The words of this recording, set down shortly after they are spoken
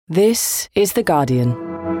This is The Guardian.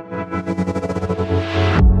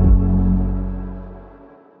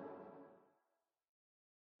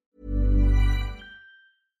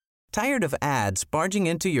 Tired of ads barging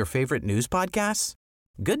into your favorite news podcasts?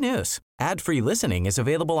 Good news. Ad-free listening is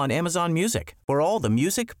available on Amazon Music for all the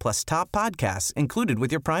music plus top podcasts included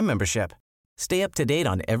with your Prime membership. Stay up to date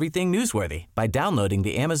on everything newsworthy by downloading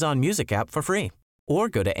the Amazon Music app for free or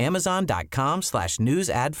go to amazon.com/news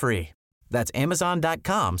ad free. That's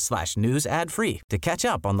amazon.com/news ad free to catch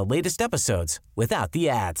up on the latest episodes without the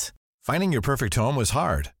ads. Finding your perfect home was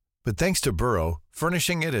hard, but thanks to Burrow,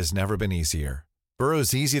 furnishing it has never been easier.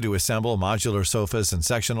 Burrow's easy-to-assemble modular sofas and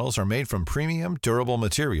sectionals are made from premium, durable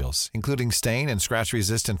materials, including stain and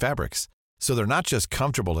scratch-resistant fabrics. So they're not just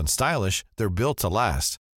comfortable and stylish, they're built to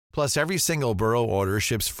last. Plus, every single Burrow order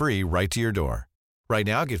ships free right to your door. Right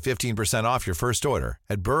now, get 15% off your first order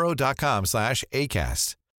at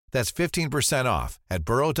burrow.com/ACAST. That's 15% off at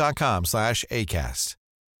burrow.com/ACAST.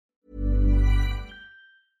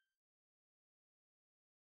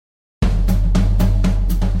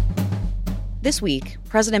 This week,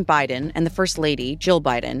 President Biden and the First Lady, Jill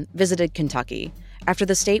Biden, visited Kentucky after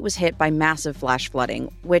the state was hit by massive flash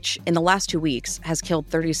flooding, which in the last 2 weeks has killed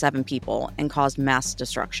 37 people and caused mass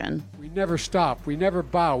destruction. We never stop, we never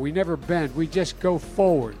bow, we never bend, we just go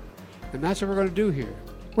forward. And that's what we're going to do here.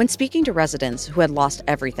 When speaking to residents who had lost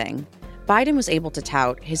everything, Biden was able to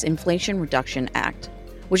tout his Inflation Reduction Act,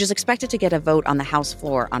 which is expected to get a vote on the House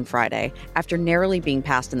floor on Friday after narrowly being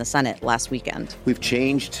passed in the Senate last weekend. We've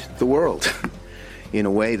changed the world in a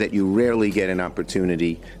way that you rarely get an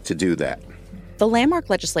opportunity to do that. The landmark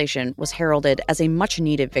legislation was heralded as a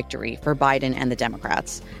much-needed victory for Biden and the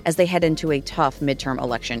Democrats as they head into a tough midterm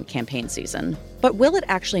election campaign season. But will it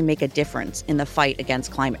actually make a difference in the fight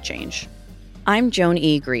against climate change? I'm Joan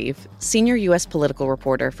E Greve, senior U.S. political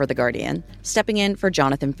reporter for The Guardian, stepping in for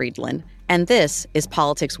Jonathan Friedland, and this is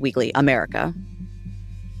Politics Weekly America.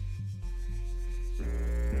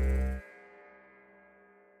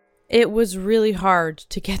 It was really hard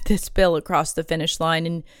to get this bill across the finish line,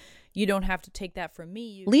 and you don't have to take that from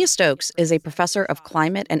me. Leah Stokes is a professor of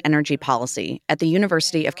climate and energy policy at the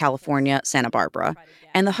University of California, Santa Barbara,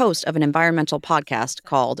 and the host of an environmental podcast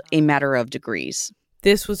called A Matter of Degrees.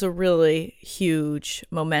 This was a really huge,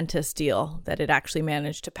 momentous deal that it actually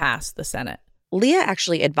managed to pass the Senate. Leah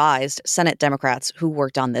actually advised Senate Democrats who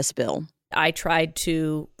worked on this bill. I tried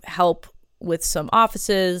to help with some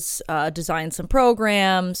offices, design some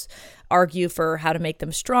programs, argue for how to make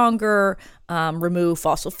them stronger, remove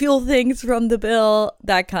fossil fuel things from the bill,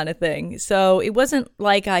 that kind of thing. So it wasn't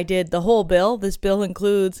like I did the whole bill. This bill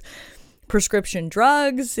includes prescription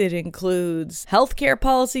drugs, it includes healthcare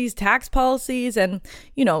policies, tax policies, and,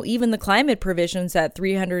 even the climate provisions at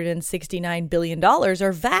 $369 billion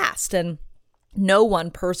are vast, and no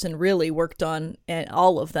one person really worked on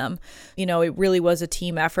all of them. It really was a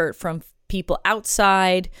team effort from people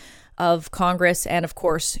outside of Congress and, of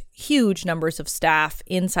course, huge numbers of staff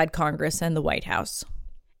inside Congress and the White House.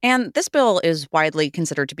 And this bill is widely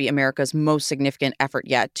considered to be America's most significant effort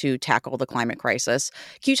yet to tackle the climate crisis.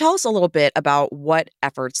 Can you tell us a little bit about what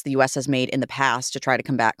efforts the U.S. has made in the past to try to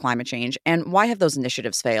combat climate change, and why have those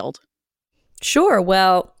initiatives failed? Sure.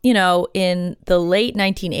 Well, in the late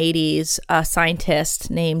 1980s, a scientist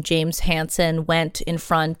named James Hansen went in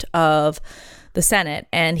front of the Senate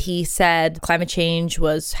and he said climate change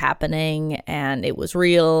was happening and it was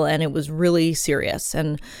real and it was really serious.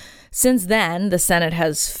 And since then, the Senate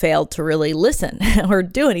has failed to really listen or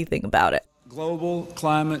do anything about it. Global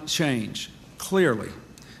climate change clearly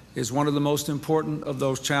is one of the most important of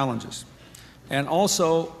those challenges and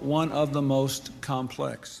also one of the most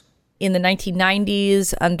complex. In the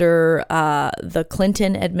 1990s, under the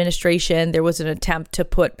Clinton administration, there was an attempt to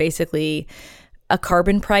put basically a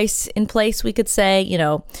carbon price in place, we could say,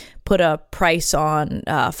 put a price on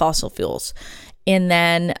fossil fuels. And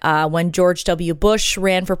then when George W. Bush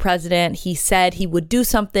ran for president, he said he would do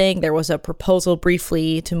something. There was a proposal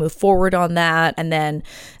briefly to move forward on that. And then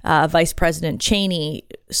Vice President Cheney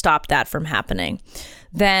stopped that from happening.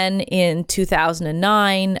 Then in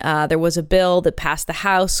 2009, there was a bill that passed the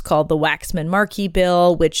House called the Waxman-Markey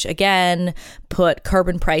bill, which again put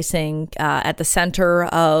carbon pricing at the center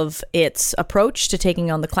of its approach to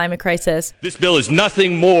taking on the climate crisis. This bill is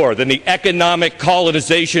nothing more than the economic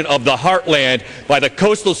colonization of the heartland by the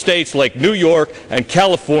coastal states like New York and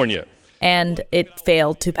California. And it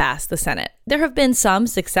failed to pass the Senate. There have been some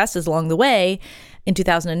successes along the way. In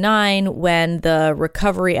 2009, when the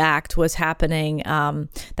Recovery Act was happening,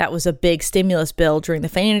 that was a big stimulus bill during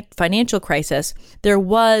the financial crisis. There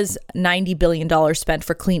was $90 billion spent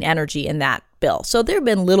for clean energy in that bill. So there have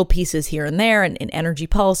been little pieces here and there in energy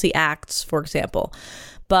policy acts, for example.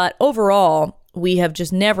 But overall, we have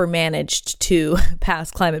just never managed to pass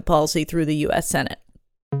climate policy through the U.S. Senate.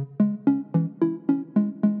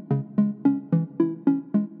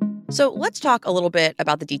 So let's talk a little bit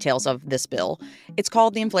about the details of this bill. It's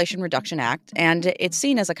called the Inflation Reduction Act, and it's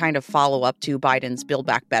seen as a kind of follow-up to Biden's Build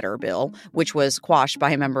Back Better bill, which was quashed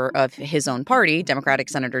by a member of his own party, Democratic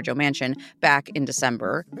Senator Joe Manchin, back in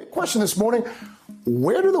December. Big question this morning,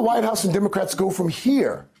 where do the White House and Democrats go from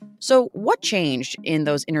here? So what changed in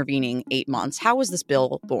those intervening 8 months? How was this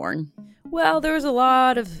bill born? Well, there was a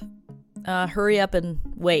lot of hurry up and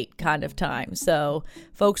wait kind of time. So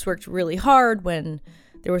folks worked really hard when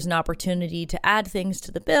there was an opportunity to add things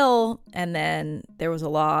to the bill, and then there was a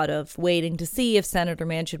lot of waiting to see if Senator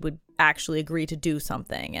Manchin would actually agree to do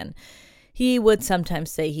something. And he would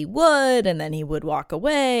sometimes say he would, and then he would walk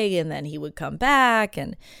away, and then he would come back,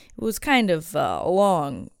 and it was kind of a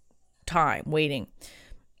long time waiting.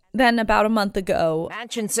 Then about a month ago,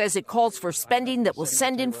 Manchin says it calls for spending that will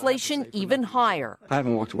send inflation even higher. I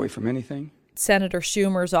haven't walked away from anything. Senator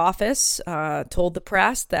Schumer's office told the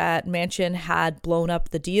press that Manchin had blown up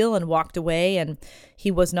the deal and walked away, and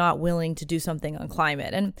he was not willing to do something on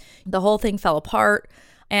climate. And the whole thing fell apart.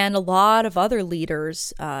 And a lot of other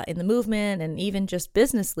leaders in the movement, and even just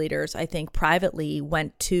business leaders, I think privately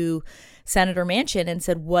went to Senator Manchin and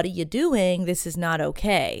said, "What are you doing? This is not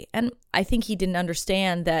okay." And I think he didn't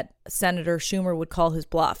understand that Senator Schumer would call his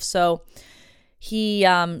bluff. So he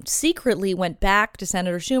secretly went back to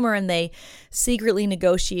Senator Schumer, and they secretly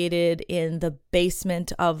negotiated in the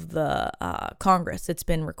basement of the Congress. It's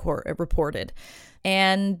been reported.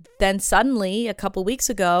 And then suddenly, a couple weeks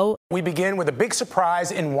ago, we begin with a big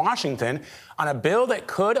surprise in Washington on a bill that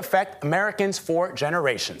could affect Americans for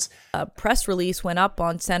generations. A press release went up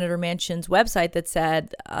on Senator Manchin's website that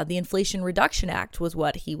said the Inflation Reduction Act was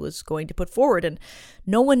what he was going to put forward. And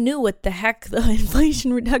no one knew what the heck the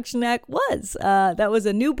Inflation Reduction Act was. That was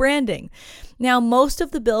a new branding. Now, most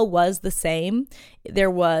of the bill was the same.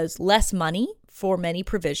 There was less money for many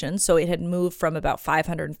provisions. So it had moved from about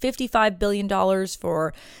 $555 billion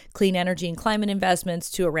for clean energy and climate investments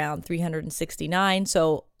to around $369.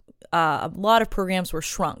 So a lot of programs were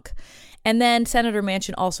shrunk. And then Senator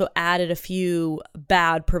Manchin also added a few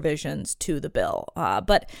bad provisions to the bill.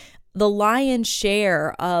 But the lion's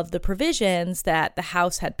share of the provisions that the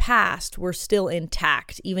House had passed were still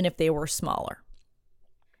intact, even if they were smaller.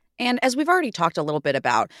 And as we've already talked a little bit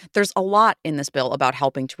about, there's a lot in this bill about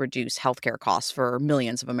helping to reduce healthcare costs for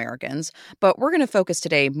millions of Americans. But we're going to focus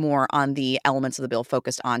today more on the elements of the bill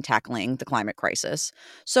focused on tackling the climate crisis.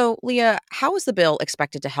 So, Leah, how is the bill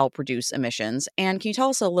expected to help reduce emissions? And can you tell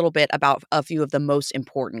us a little bit about a few of the most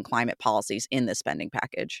important climate policies in this spending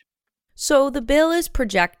package? So the bill is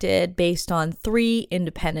projected based on 3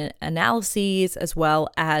 independent analyses, as well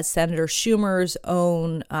as Senator Schumer's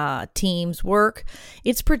own team's work.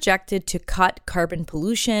 It's projected to cut carbon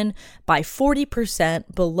pollution by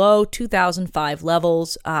 40% below 2005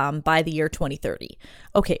 levels by the year 2030.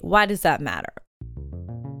 Okay, why does that matter?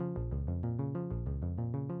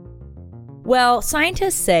 Well,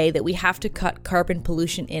 scientists say that we have to cut carbon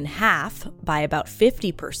pollution in half by about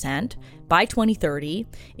 50% by 2030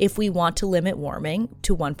 if we want to limit warming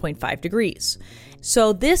to 1.5 degrees.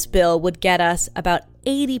 So this bill would get us about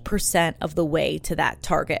 80% of the way to that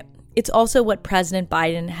target. It's also what President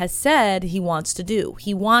Biden has said he wants to do.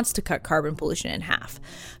 He wants to cut carbon pollution in half.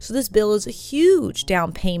 So this bill is a huge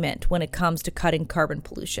down payment when it comes to cutting carbon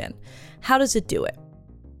pollution. How does it do it?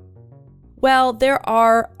 Well, there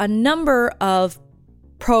are a number of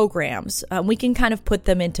programs. We can kind of put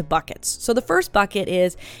them into buckets. So the first bucket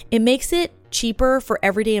is it makes it cheaper for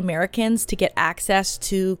everyday Americans to get access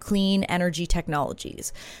to clean energy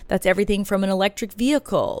technologies. That's everything from an electric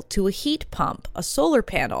vehicle to a heat pump, a solar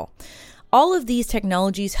panel. All of these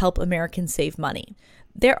technologies help Americans save money.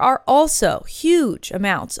 There are also huge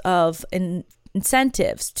amounts of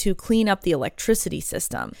incentives to clean up the electricity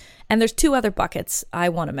system. And there's 2 other buckets I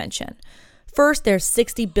want to mention. First, there's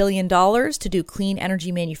 $60 billion to do clean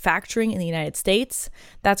energy manufacturing in the United States.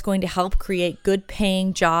 That's going to help create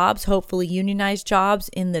good-paying jobs, hopefully unionized jobs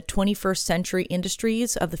in the 21st century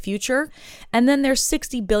industries of the future. And then there's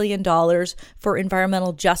 $60 billion for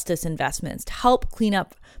environmental justice investments to help clean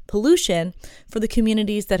up pollution for the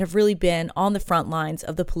communities that have really been on the front lines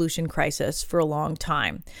of the pollution crisis for a long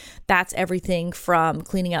time. That's everything from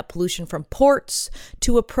cleaning up pollution from ports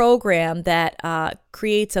to a program that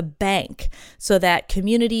creates a bank so that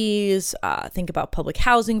communities, think about public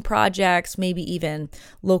housing projects, maybe even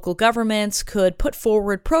local governments could put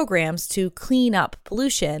forward programs to clean up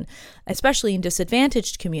pollution, especially in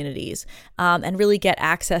disadvantaged communities, and really get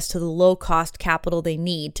access to the low-cost capital they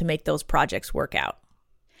need to make those projects work out.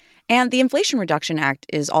 And the Inflation Reduction Act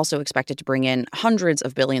is also expected to bring in hundreds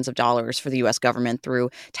of billions of dollars for the U.S. government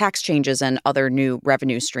through tax changes and other new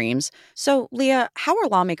revenue streams. So, Leah, how are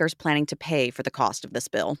lawmakers planning to pay for the cost of this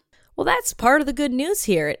bill? Well, that's part of the good news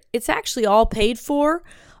here. It's actually all paid for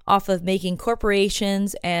off of making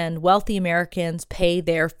corporations and wealthy Americans pay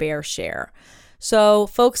their fair share. So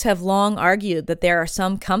folks have long argued that there are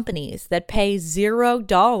some companies that pay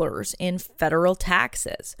 $0 in federal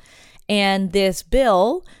taxes. And this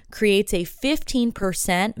bill creates a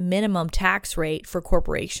 15% minimum tax rate for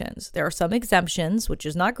corporations. There are some exemptions, which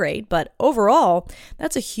is not great, but overall,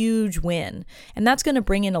 that's a huge win. And that's going to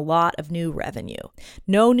bring in a lot of new revenue.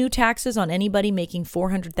 No new taxes on anybody making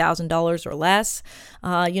 $400,000 or less.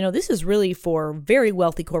 This is really for very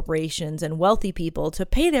wealthy corporations and wealthy people to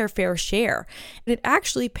pay their fair share. And it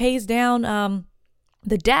actually pays down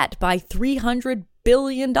the debt by $300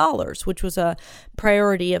 billion, which was a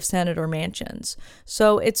priority of Senator Manchin's.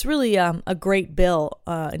 So it's really a great bill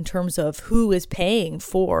in terms of who is paying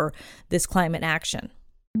for this climate action.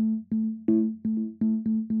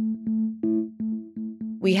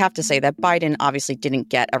 We have to say that Biden obviously didn't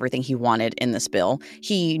get everything he wanted in this bill.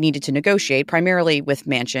 He needed to negotiate primarily with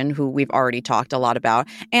Manchin, who we've already talked a lot about,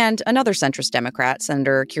 and another centrist Democrat,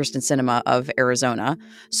 Senator Kyrsten Sinema of Arizona.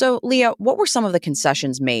 So, Leah, what were some of the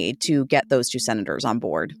concessions made to get those two senators on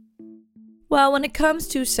board? Well, when it comes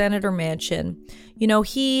to Senator Manchin,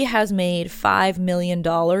 he has made $5 million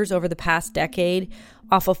over the past decade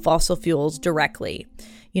off of fossil fuels directly.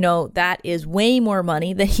 That is way more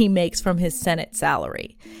money than he makes from his Senate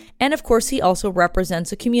salary. And of course, he also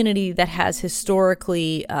represents a community that has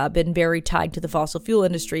historically been very tied to the fossil fuel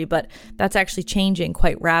industry, but that's actually changing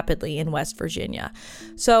quite rapidly in West Virginia.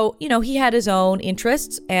 So, he had his own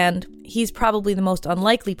interests, and he's probably the most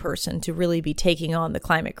unlikely person to really be taking on the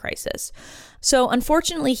climate crisis. So,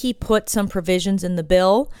 unfortunately, he put some provisions in the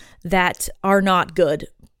bill that are not good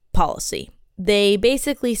policy. They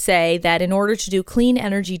basically say that in order to do clean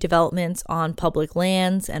energy developments on public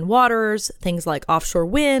lands and waters, things like offshore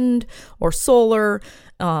wind or solar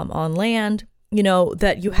on land,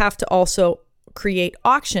 that you have to also create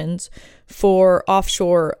auctions for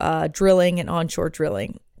offshore drilling and onshore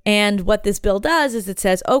drilling. And what this bill does is it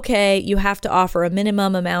says, okay, you have to offer a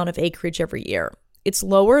minimum amount of acreage every year. It's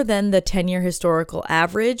lower than the 10-year historical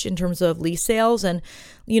average in terms of lease sales. And,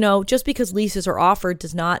 just because leases are offered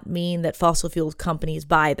does not mean that fossil fuel companies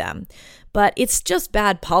buy them. But it's just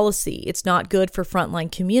bad policy. It's not good for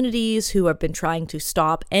frontline communities who have been trying to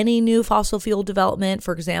stop any new fossil fuel development,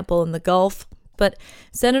 for example, in the Gulf. But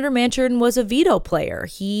Senator Manchin was a veto player.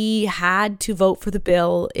 He had to vote for the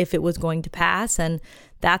bill if it was going to pass, and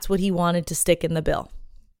that's what he wanted to stick in the bill.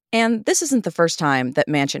 And this isn't the first time that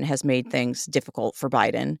Manchin has made things difficult for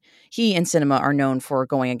Biden. He and Sinema are known for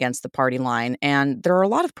going against the party line, and there are a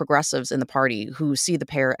lot of progressives in the party who see the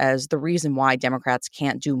pair as the reason why Democrats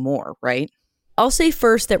can't do more, right? I'll say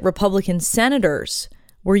first that Republican senators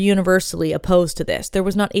were universally opposed to this. There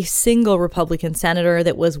was not a single Republican senator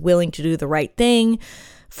that was willing to do the right thing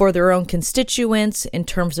for their own constituents in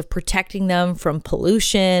terms of protecting them from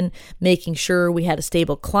pollution, making sure we had a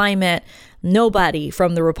stable climate. Nobody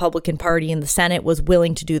from the Republican Party in the Senate was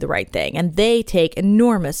willing to do the right thing. And they take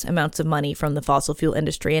enormous amounts of money from the fossil fuel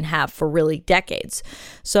industry and have for really decades.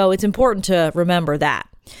 So it's important to remember that.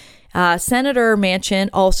 Senator Manchin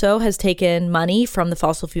also has taken money from the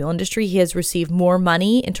fossil fuel industry. He has received more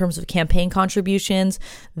money in terms of campaign contributions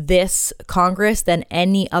this Congress than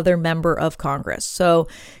any other member of Congress. So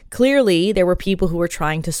clearly there were people who were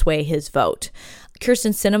trying to sway his vote.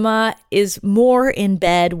 Kyrsten Sinema is more in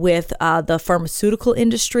bed with the pharmaceutical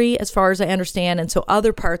industry, as far as I understand. And so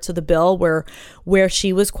other parts of the bill where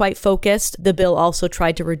she was quite focused, the bill also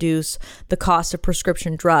tried to reduce the cost of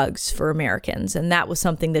prescription drugs for Americans. And that was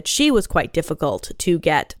something that she was quite difficult to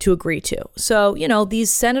get to agree to. So,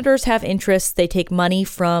 these senators have interests. They take money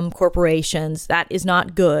from corporations. That is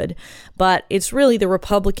not good. But it's really the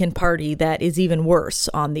Republican Party that is even worse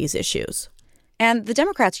on these issues. And the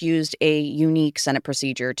Democrats used a unique Senate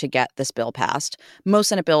procedure to get this bill passed. Most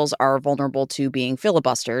Senate bills are vulnerable to being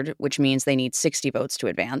filibustered, which means they need 60 votes to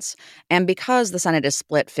advance. And because the Senate is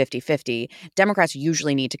split 50-50, Democrats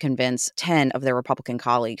usually need to convince 10 of their Republican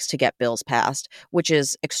colleagues to get bills passed, which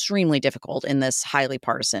is extremely difficult in this highly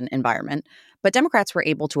partisan environment. But Democrats were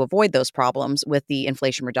able to avoid those problems with the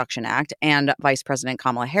Inflation Reduction Act, and Vice President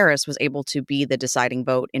Kamala Harris was able to be the deciding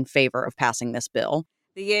vote in favor of passing this bill.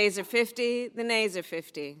 The yeas are 50, the nays are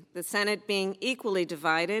 50. The Senate being equally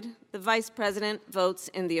divided, the Vice President votes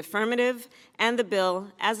in the affirmative, and the bill,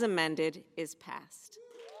 as amended, is passed.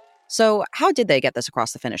 So how did they get this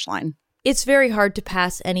across the finish line? It's very hard to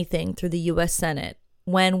pass anything through the U.S. Senate.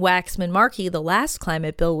 When Waxman-Markey, the last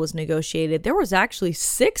climate bill, was negotiated, there was actually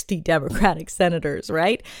 60 Democratic senators,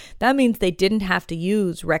 right? That means they didn't have to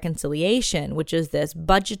use reconciliation, which is this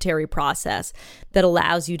budgetary process that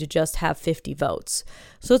allows you to just have 50 votes.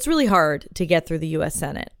 So it's really hard to get through the U.S.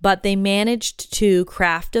 Senate. But they managed to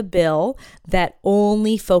craft a bill that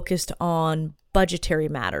only focused on budgetary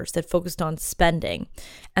matters, that focused on spending.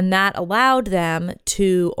 And that allowed them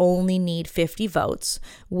to only need 50 votes,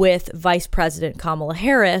 with Vice President Kamala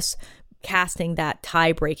Harris casting that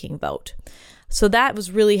tie-breaking vote. So that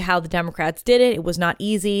was really how the Democrats did it. It was not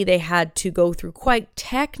easy. They had to go through quite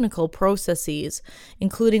technical processes,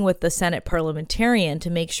 including with the Senate parliamentarian, to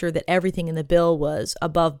make sure that everything in the bill was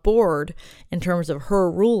above board in terms of her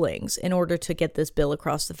rulings in order to get this bill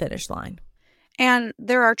across the finish line. And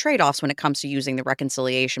there are trade-offs when it comes to using the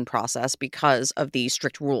reconciliation process because of the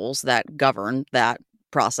strict rules that govern that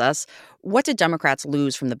process. What did Democrats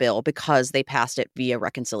lose from the bill because they passed it via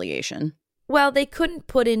reconciliation? Well, they couldn't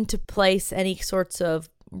put into place any sorts of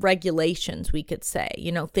regulations, we could say,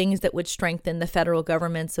 things that would strengthen the federal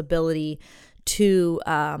government's ability to,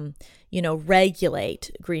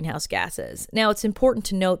 regulate greenhouse gases. Now, it's important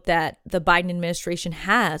to note that the Biden administration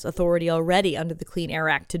has authority already under the Clean Air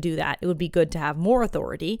Act to do that. It would be good to have more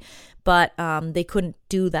authority, but they couldn't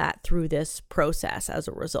do that through this process as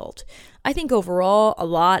a result. I think overall, a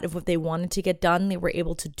lot of what they wanted to get done, they were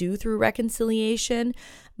able to do through reconciliation.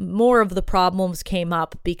 More of the problems came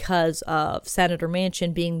up because of Senator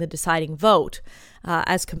Manchin being the deciding vote,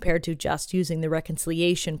 as compared to just using the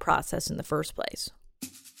reconciliation process in the first place.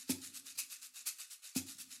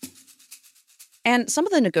 And some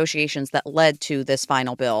of the negotiations that led to this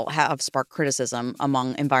final bill have sparked criticism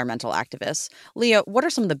among environmental activists. Leah, what are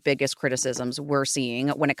some of the biggest criticisms we're seeing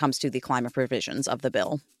when it comes to the climate provisions of the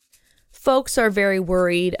bill? Folks are very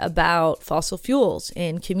worried about fossil fuels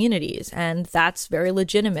in communities, and that's very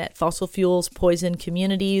legitimate. Fossil fuels poison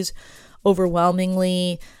communities.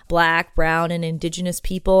 Overwhelmingly, Black, Brown, and Indigenous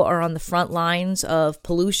people are on the front lines of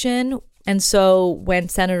pollution. And so when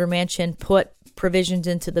Senator Manchin put provisions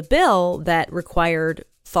into the bill that required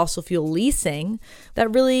fossil fuel leasing, that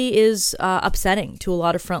really is upsetting to a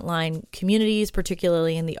lot of frontline communities,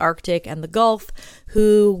 particularly in the Arctic and the Gulf,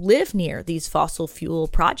 who live near these fossil fuel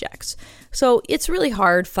projects. So it's really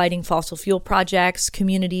hard fighting fossil fuel projects.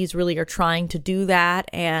 Communities really are trying to do that,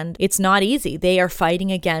 and it's not easy. They are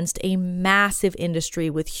fighting against a massive industry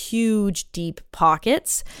with huge, deep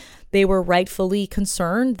pockets. They were rightfully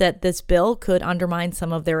concerned that this bill could undermine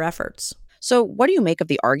some of their efforts. So what do you make of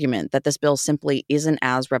the argument that this bill simply isn't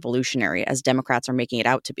as revolutionary as Democrats are making it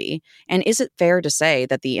out to be? And is it fair to say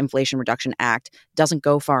that the Inflation Reduction Act doesn't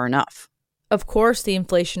go far enough? Of course, the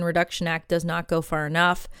Inflation Reduction Act does not go far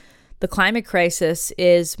enough. The climate crisis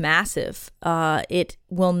is massive. It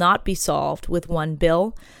will not be solved with one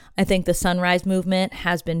bill. I think the Sunrise Movement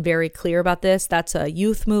has been very clear about this. That's a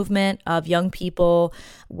youth movement of young people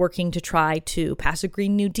working to try to pass a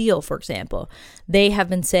Green New Deal, for example. They have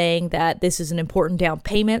been saying that this is an important down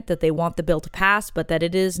payment, that they want the bill to pass, but that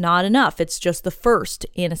it is not enough. It's just the first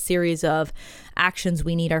in a series of actions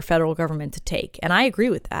we need our federal government to take. And I agree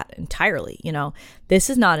with that entirely. This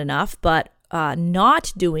is not enough, but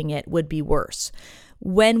not doing it would be worse.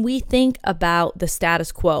 When we think about the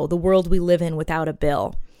status quo, the world we live in without a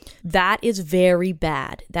bill, that is very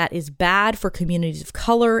bad. That is bad for communities of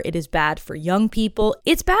color. It is bad for young people.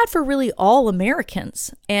 It's bad for really all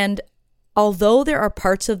Americans. And although there are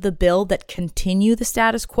parts of the bill that continue the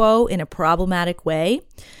status quo in a problematic way,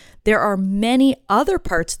 there are many other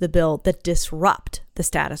parts of the bill that disrupt the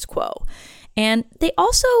status quo. And they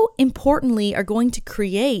also, importantly, are going to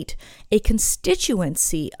create a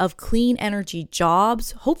constituency of clean energy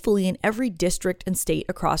jobs, hopefully in every district and state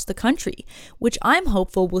across the country, which I'm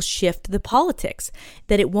hopeful will shift the politics,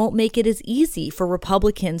 that it won't make it as easy for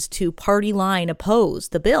Republicans to party line oppose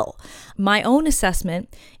the bill. My own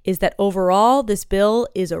assessment is that overall, this bill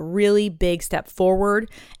is a really big step forward.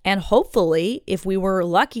 And hopefully, if we were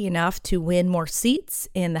lucky enough to win more seats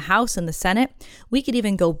in the House and the Senate, we could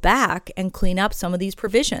even go back and clean up some of these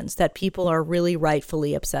provisions that people are really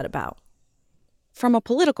rightfully upset about. From a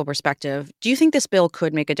political perspective, do you think this bill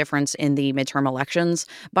could make a difference in the midterm elections?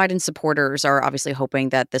 Biden supporters are obviously hoping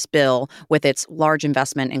that this bill, with its large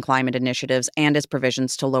investment in climate initiatives and its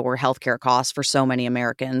provisions to lower healthcare costs for so many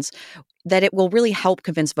Americans, that it will really help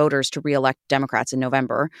convince voters to reelect Democrats in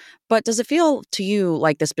November. But does it feel to you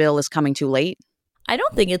like this bill is coming too late? I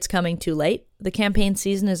don't think it's coming too late. The campaign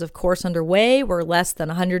season is, of course, underway. We're less than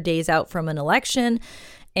 100 days out from an election.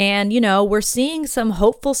 And, we're seeing some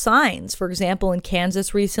hopeful signs. For example, in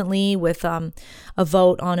Kansas recently with a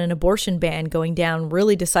vote on an abortion ban going down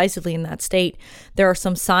really decisively in that state, there are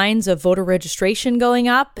some signs of voter registration going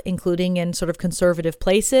up, including in sort of conservative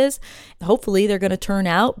places. Hopefully they're going to turn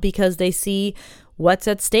out because they see what's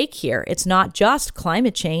at stake here. It's not just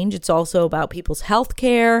climate change. It's also about people's health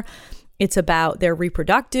care. It's about their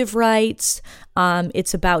reproductive rights.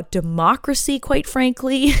 It's about democracy, quite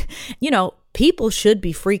frankly. People should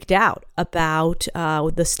be freaked out about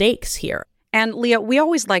the stakes here. And Leah, we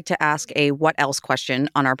always like to ask a what else question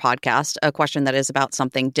on our podcast, a question that is about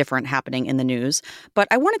something different happening in the news. But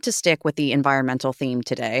I wanted to stick with the environmental theme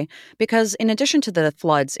today because in addition to the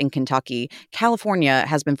floods in Kentucky, California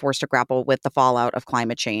has been forced to grapple with the fallout of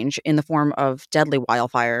climate change in the form of deadly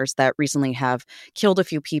wildfires that recently have killed a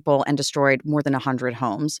few people and destroyed more than 100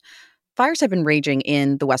 homes. Fires have been raging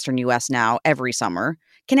in the western U.S. now every summer.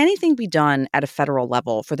 Can anything be done at a federal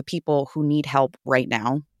level for the people who need help right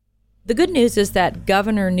now? The good news is that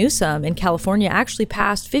Governor Newsom in California actually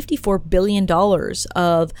passed $54 billion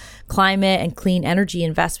of climate and clean energy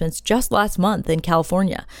investments just last month in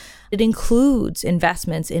California. It includes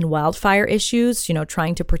investments in wildfire issues,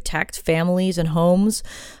 trying to protect families and homes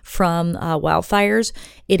from wildfires.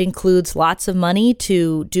 It includes lots of money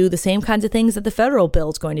to do the same kinds of things that the federal bill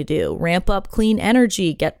is going to do. Ramp up clean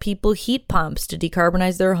energy, get people heat pumps to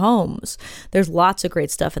decarbonize their homes. There's lots of great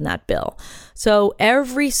stuff in that bill. So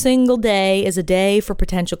every single day is a day for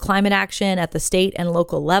potential climate action at the state and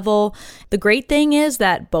local level. The great thing is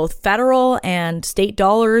that both federal and state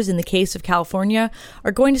dollars, in the case of California,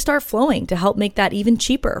 are going to start flowing to help make that even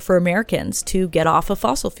cheaper for Americans to get off of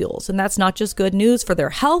fossil fuels. And that's not just good news for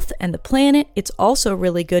their health and the planet, it's also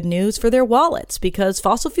really good news for their wallets because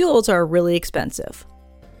fossil fuels are really expensive.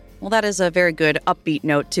 Well, that is a very good upbeat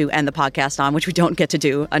note to end the podcast on, which we don't get to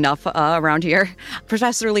do enough around here.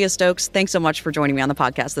 Professor Leah Stokes, thanks so much for joining me on the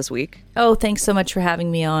podcast this week. Oh, thanks so much for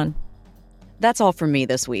having me on. That's all from me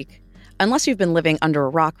this week. Unless you've been living under a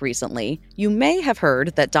rock recently, you may have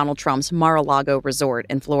heard that Donald Trump's Mar-a-Lago resort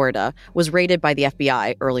in Florida was raided by the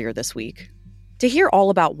FBI earlier this week. To hear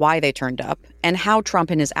all about why they turned up and how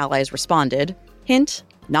Trump and his allies responded, hint,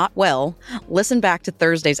 not well, listen back to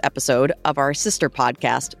Thursday's episode of our sister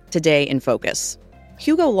podcast, Today in Focus.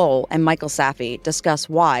 Hugo Lowell and Michael Safi discuss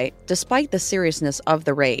why, despite the seriousness of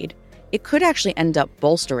the raid, it could actually end up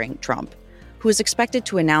bolstering Trump, who is expected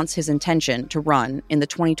to announce his intention to run in the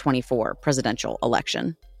 2024 presidential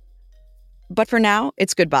election. But for now,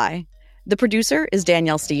 it's goodbye. The producer is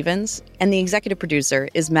Danielle Stevens, and the executive producer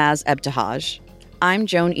is Maz Ebtihaj. I'm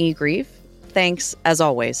Joan E Greve. Thanks, as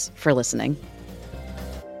always, for listening.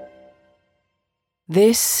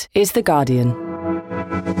 This is The Guardian.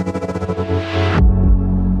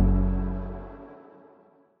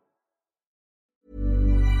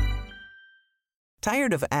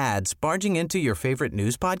 Tired of ads barging into your favorite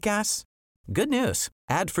news podcasts? Good news.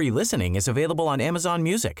 Ad-free listening is available on Amazon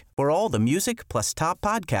Music for all the music plus top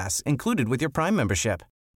podcasts included with your Prime membership.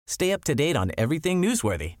 Stay up to date on everything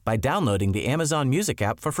newsworthy by downloading the Amazon Music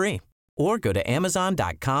app for free or go to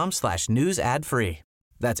amazon.com/news ad free.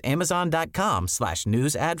 That's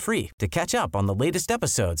amazon.com/news ad free to catch up on the latest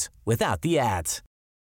episodes without the ads.